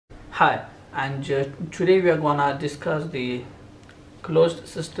Hi, and today we are gonna discuss the closed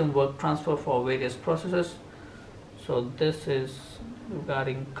system work transfer for various processes. So this is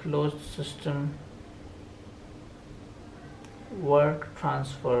regarding closed system work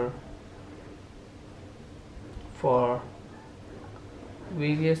transfer for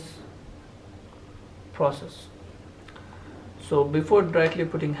various process. So before directly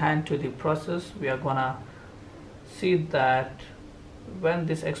putting hand to the process, we are gonna see that when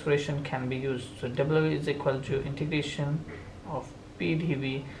this expression can be used. So W is equal to integration of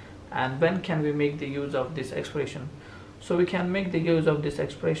PdV, and when can we make the use of this expression? So we can make the use of this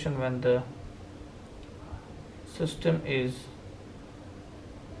expression when the system is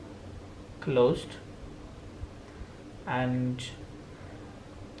closed, and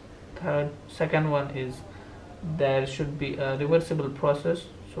second one is there should be a reversible process.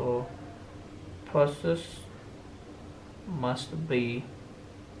 So process must be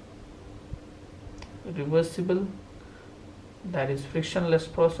reversible, that is frictionless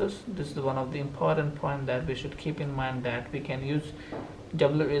process. This is one of the important point that we should keep in mind, that we can use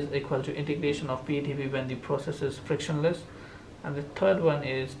W is equal to integration of PdV when the process is frictionless. And the third one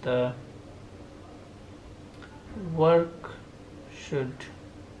is the work should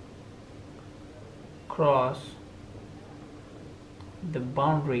cross the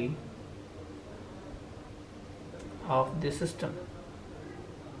boundary of the system.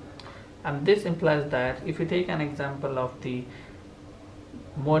 And this implies that if you take an example of the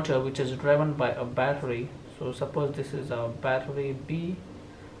motor which is driven by a battery, so suppose this is our battery B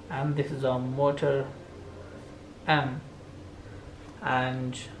and this is our motor M,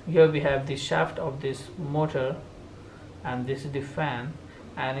 and here we have the shaft of this motor and this is the fan,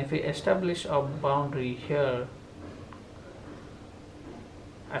 and if we establish a boundary here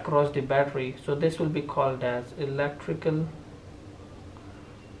across the battery, so this will be called as electrical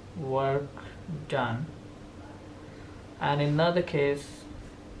work done. And in another case,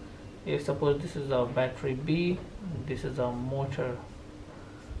 if suppose this is our battery B, this is our motor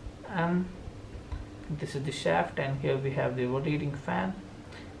M, this is the shaft, and here we have the rotating fan,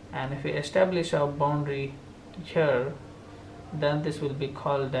 and if we establish our boundary here, then this will be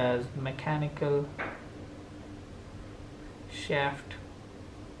called as mechanical shaft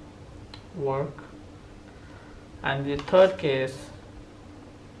work. And the third case,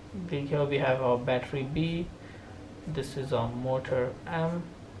 here we have our battery B, this is our motor M,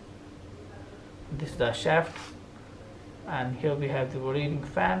 this is the shaft, and here we have the rotating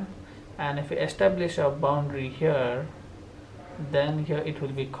fan, and if we establish our boundary here, then here it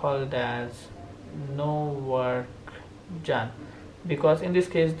will be called as no work done, because in this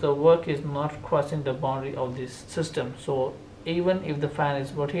case the work is not crossing the boundary of this system. So even if the fan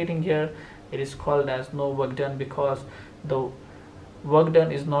is rotating here, it is called as no work done because the work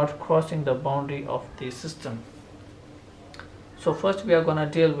done is not crossing the boundary of the system. So first we are going to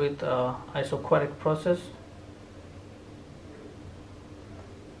deal with isochoric process,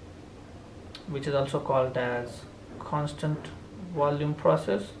 which is also called as constant volume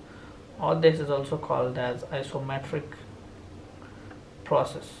process, or this is also called as isometric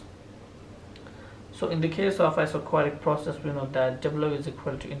process. So in the case of isochoric process, we know that W is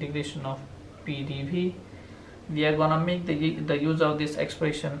equal to integration of PdV. We are gonna make the use of this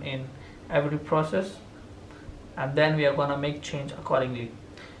expression in every process, and then we are gonna make change accordingly.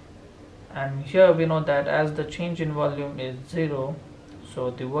 And here we know that as the change in volume is 0, so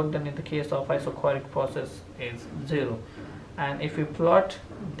the work done in the case of isochoric process is 0. And if we plot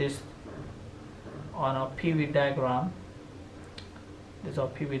this on a PV diagram, this is our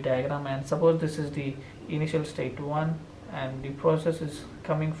PV diagram, and suppose this is the initial state 1 and the process is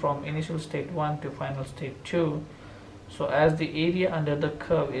coming from initial state 1 to final state 2. So as the area under the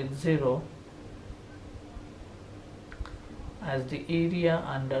curve is 0, as the area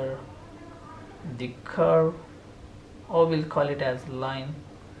under the curve, or we'll call it as line,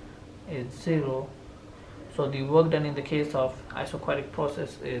 is 0, so the work done in the case of isochoric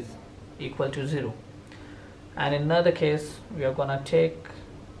process is equal to 0. And in another case, we are gonna take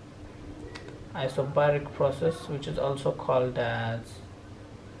isobaric process, which is also called as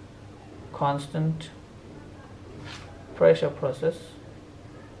constant pressure process.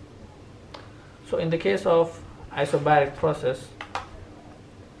 So in the case of isobaric process,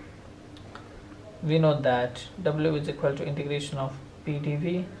 we know that W is equal to integration of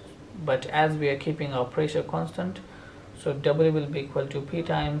PdV, but as we are keeping our pressure constant, so W will be equal to P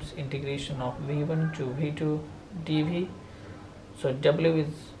times integration of V1 to V2 dV. So W is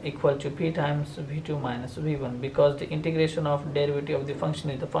equal to P times V2 minus V1, because the integration of derivative of the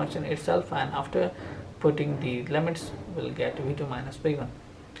function is the function itself, and after putting the limits we'll get V2 minus V1.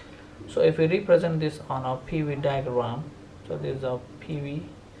 So if we represent this on our PV diagram, so this is our PV,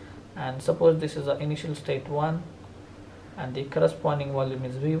 and suppose this is our initial state 1 and the corresponding volume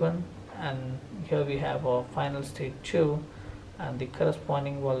is V1, and here we have our final state 2 and the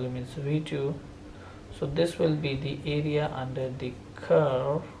corresponding volume is V2. So this will be the area under the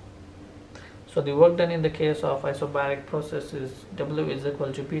curve. So the work done in the case of isobaric process is W is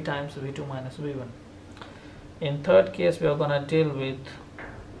equal to P times V2 minus V1. In third case, we are going to deal with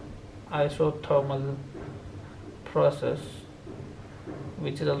isothermal process,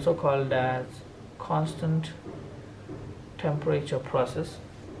 which is also called as constant temperature process.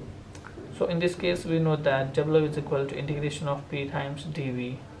 So in this case, we know that W is equal to integration of P times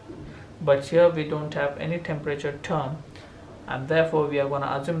dV, but here we don't have any temperature term, and therefore we are going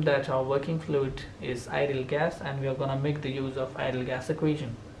to assume that our working fluid is ideal gas, and we are going to make the use of ideal gas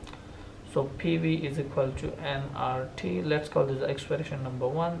equation. So PV is equal to nRT. Let's call this expression number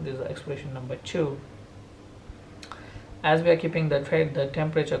 1, this is expression number 2. As we are keeping the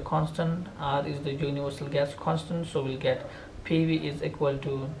temperature constant, R is the universal gas constant, so we'll get PV is equal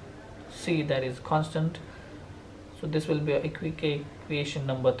to C, that is constant. So this will be equation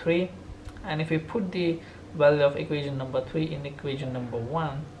number 3, and if we put the value of equation number 3 in equation number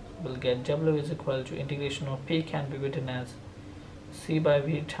 1, we'll get W is equal to integration of P can be written as C by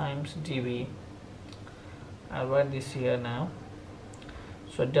V times dV. I'll write this here now.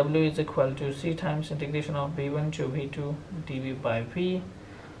 So W is equal to C times integration of V1 to V2 dV by V,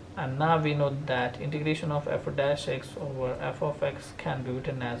 and now we know that integration of f dash x over f of x can be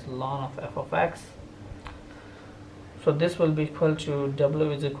written as ln of f of x. So this will be equal to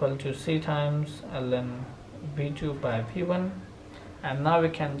W is equal to C times ln V2 by V1, and now we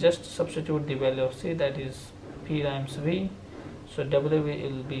can just substitute the value of C, that is P times V. So W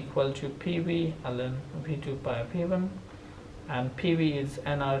will be equal to PV ln V2 by V1, and PV is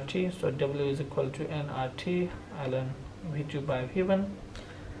nRT, so W is equal to nRT ln V2 by V1.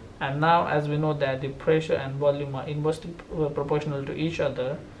 And now, as we know that the pressure and volume are inversely proportional to each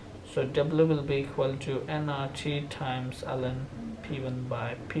other, so W will be equal to nRT times ln P1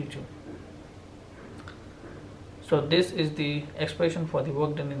 by P2. So this is the expression for the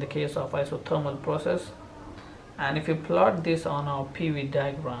work done in the case of isothermal process. And if you plot this on our PV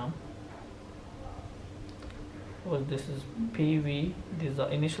diagram, well, this is PV, this is the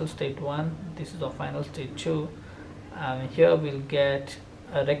initial state 1, this is the final state 2, and here we'll get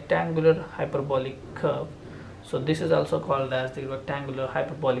a rectangular hyperbolic curve. So this is also called as the rectangular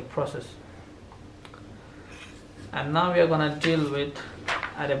hyperbolic process. And now we are going to deal with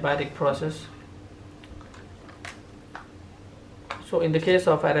adiabatic process. So in the case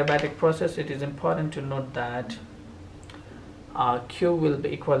of adiabatic process, it is important to note that Q will be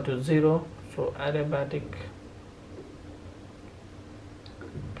equal to 0. So adiabatic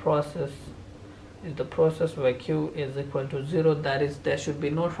process is the process where Q is equal to 0, that is, there should be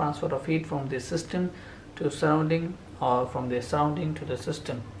no transfer of heat from the system to surrounding or from the surrounding to the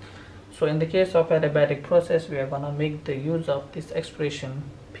system. So in the case of adiabatic process, we are going to make the use of this expression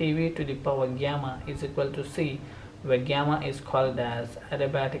PV to the power gamma is equal to C, where gamma is called as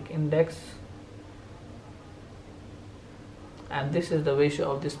adiabatic index, and this is the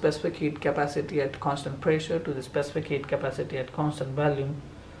ratio of the specific heat capacity at constant pressure to the specific heat capacity at constant volume.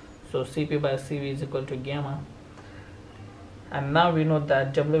 So Cp by Cv is equal to gamma. And now we know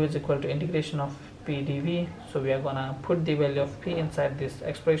that W is equal to integration of P dV, so we are gonna put the value of P inside this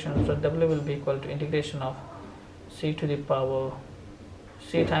expression. So W will be equal to integration of C to the power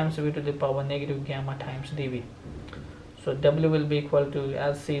C times V to the power negative gamma times dV. So W will be equal to,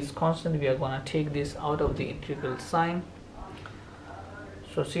 as C is constant, we are gonna take this out of the integral sign.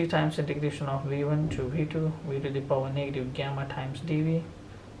 So C times integration of V1 to V2 V to the power negative gamma times dV.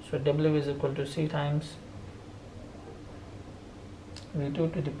 So W is equal to C times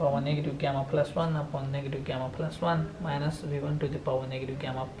V2 to the power negative gamma plus 1 upon negative gamma plus 1 minus V1 to the power negative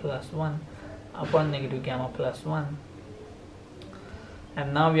gamma plus 1 upon negative gamma plus 1.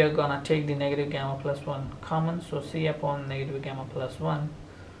 And now we are gonna take the negative gamma plus 1 common, so C upon negative gamma plus 1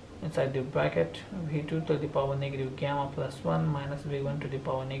 inside the bracket V2 to the power negative gamma plus 1 minus V1 to the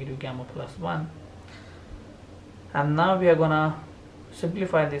power negative gamma plus 1. And now we are gonna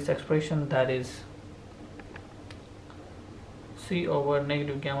simplify this expression, that is C over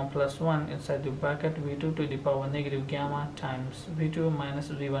negative gamma plus 1 inside the bracket V2 to the power negative gamma times V2 minus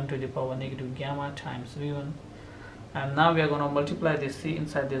V1 to the power negative gamma times V1. And now we are going to multiply this C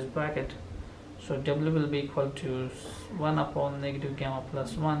inside this bracket. So W will be equal to 1 upon negative gamma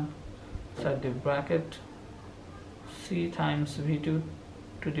plus 1 inside the bracket C times V2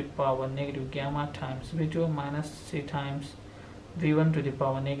 to the power negative gamma times V2 minus C times v1 to the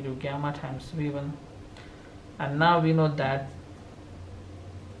power negative gamma times v1. And now we know that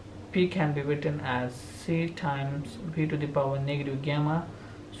P can be written as C times v to the power negative gamma.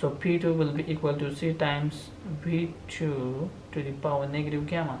 So P2 will be equal to C times v2 to the power negative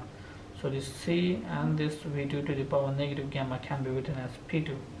gamma. So this C and this v2 to the power negative gamma can be written as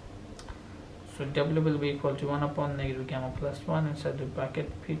P2. So W will be equal to 1 upon negative gamma plus 1 inside the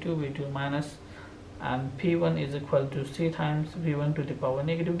bracket P2 v2 minus, and P1 is equal to C times v1 to the power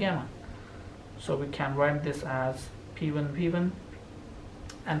negative gamma. So we can write this as P1 v1,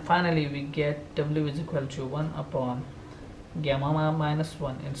 and finally we get W is equal to 1 upon gamma minus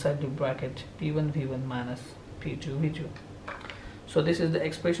 1 inside the bracket P1 v1 minus P2 v2. So this is the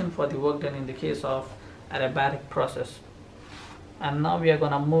expression for the work done in the case of adiabatic process. And now we are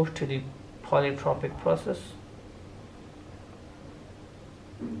going to move to the polytropic process.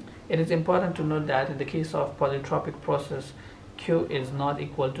 It is important to note that in the case of polytropic process, Q is not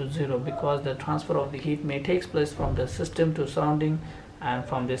equal to 0 because the transfer of the heat may take place from the system to surrounding and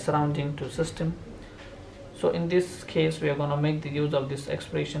from the surrounding to system. So in this case we are going to make the use of this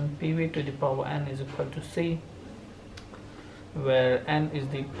expression PV to the power n is equal to C, where n is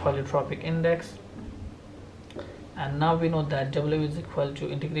the polytropic index. And now we know that W is equal to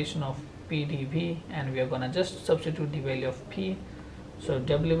integration of P dV, and we are going to just substitute the value of P. So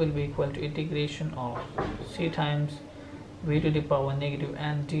W will be equal to integration of C times v to the power negative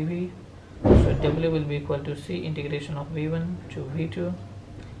n dV. So W will be equal to C integration of v1 to v2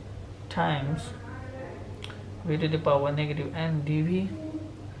 times v to the power negative n dV.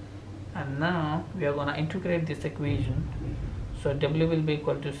 And now we are going to integrate this equation. So W will be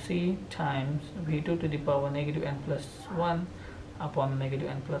equal to C times v2 to the power negative n plus 1 upon negative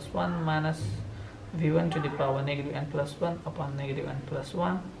n plus 1 minus v1 to the power negative n plus 1 upon negative n plus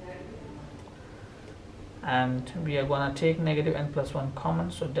 1. And we are going to take negative n plus 1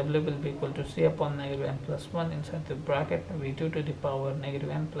 common, so W will be equal to C upon negative n plus 1 inside the bracket v2 to the power negative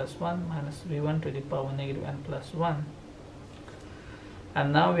n plus 1 minus v1 to the power negative n plus 1.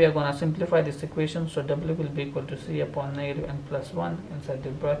 And now we are going to simplify this equation, so W will be equal to C upon negative n plus 1 inside the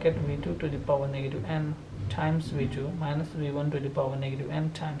bracket v2 to the power negative n times v2 minus v1 to the power negative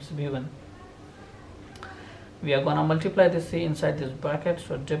n times v1. We are going to multiply the C inside this bracket,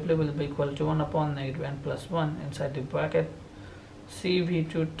 so W will be equal to 1 upon negative n plus 1 inside the bracket C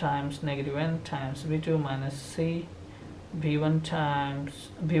v2 times negative n times v2 minus C v1 times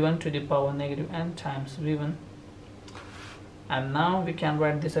v1 to the power negative n times v1. And now we can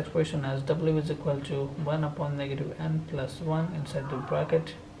write this expression as W is equal to 1 upon negative n plus 1 inside the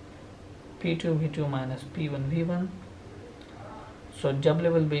bracket P2 v2 minus P1 v1. So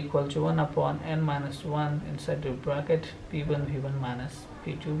W will be equal to 1 upon n minus 1 inside the bracket P1 v1 minus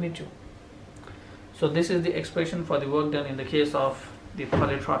P2 v2. So this is the expression for the work done in the case of the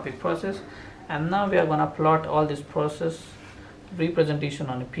polytropic process. And now we are going to plot all this process representation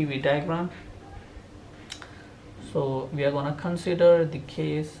on a PV diagram. So we are going to consider the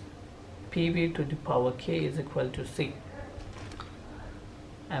case PV to the power K is equal to C.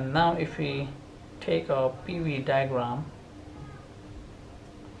 And now if we take our PV diagram,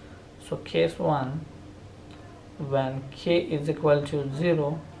 so case 1, when K is equal to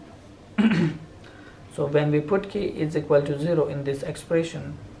 0, so when we put K is equal to 0 in this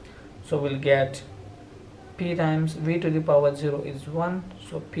expression, so we'll get P times V to the power 0 is 1,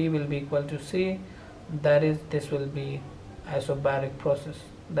 so P will be equal to C, that is, this will be isobaric process,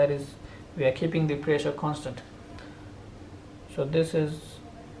 that is, we are keeping the pressure constant. So this is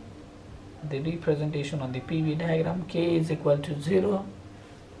the representation on the PV diagram. K is equal to 0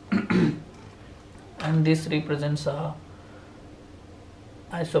 and this represents a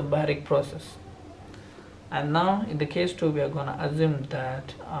isobaric process. And now in the case 2 we are going to assume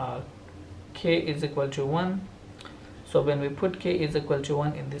that K is equal to 1. So when we put K is equal to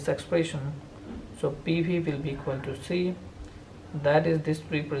 1 in this expression, so PV will be equal to C, that is, this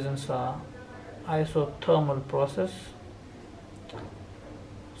represents a isothermal process.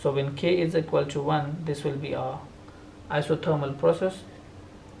 So when K is equal to 1, this will be a isothermal process.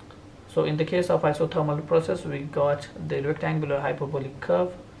 So in the case of isothermal process, we got the rectangular hyperbolic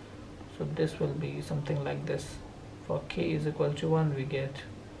curve. So this will be something like this. For K is equal to 1, we get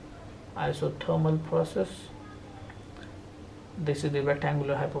isothermal process. This is the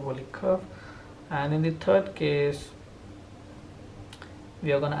rectangular hyperbolic curve. And in the third case,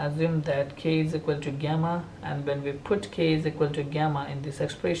 we are going to assume that K is equal to gamma, and when we put K is equal to gamma in this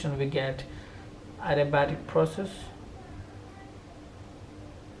expression, we get adiabatic process.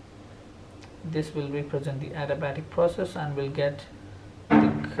 This will represent the adiabatic process, and we'll get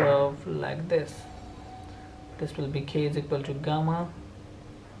the curve like this. this will be K is equal to gamma,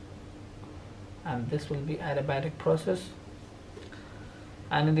 and this will be adiabatic process.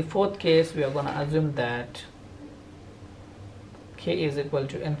 And in the fourth case, we are going to assume that K is equal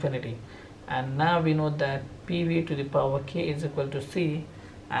to infinity. And now we know that PV to the power K is equal to C,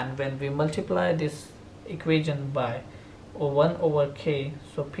 and when we multiply this equation by 1 over K,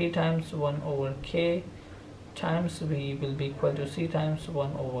 so P times 1 over K times V will be equal to C times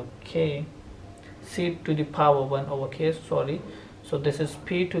 1 over K, C to the power 1 over K, sorry. So this is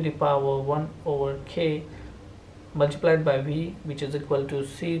P to the power 1 over K multiplied by V, which is equal to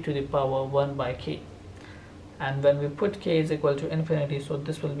C to the power 1 by K. And when we put K is equal to infinity, so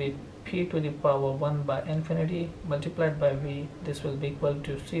this will be P to the power 1 by infinity multiplied by V. This will be equal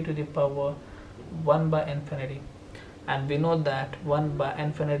to C to the power 1 by infinity. And we know that 1 by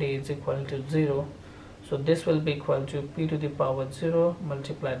infinity is equal to 0. So this will be equal to P to the power 0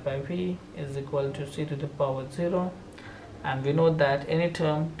 multiplied by V is equal to C to the power 0. And we know that any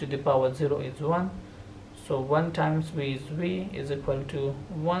term to the power 0 is 1. So 1 times V is equal to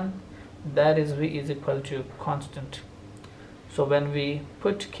 1. That is V is equal to constant. So when we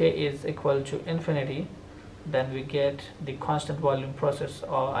put K is equal to infinity, then we get the constant volume process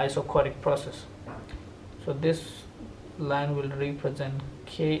or isochoric process. So this line will represent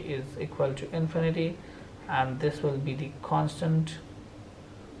K is equal to infinity, and this will be the constant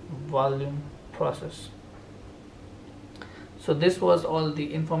volume process. So this was all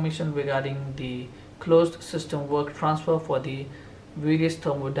the information regarding the closed system work transfer for the various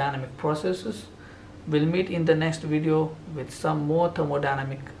thermodynamic processes. We'll meet in the next video with some more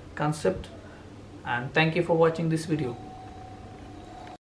thermodynamic concept, and thank you for watching this video.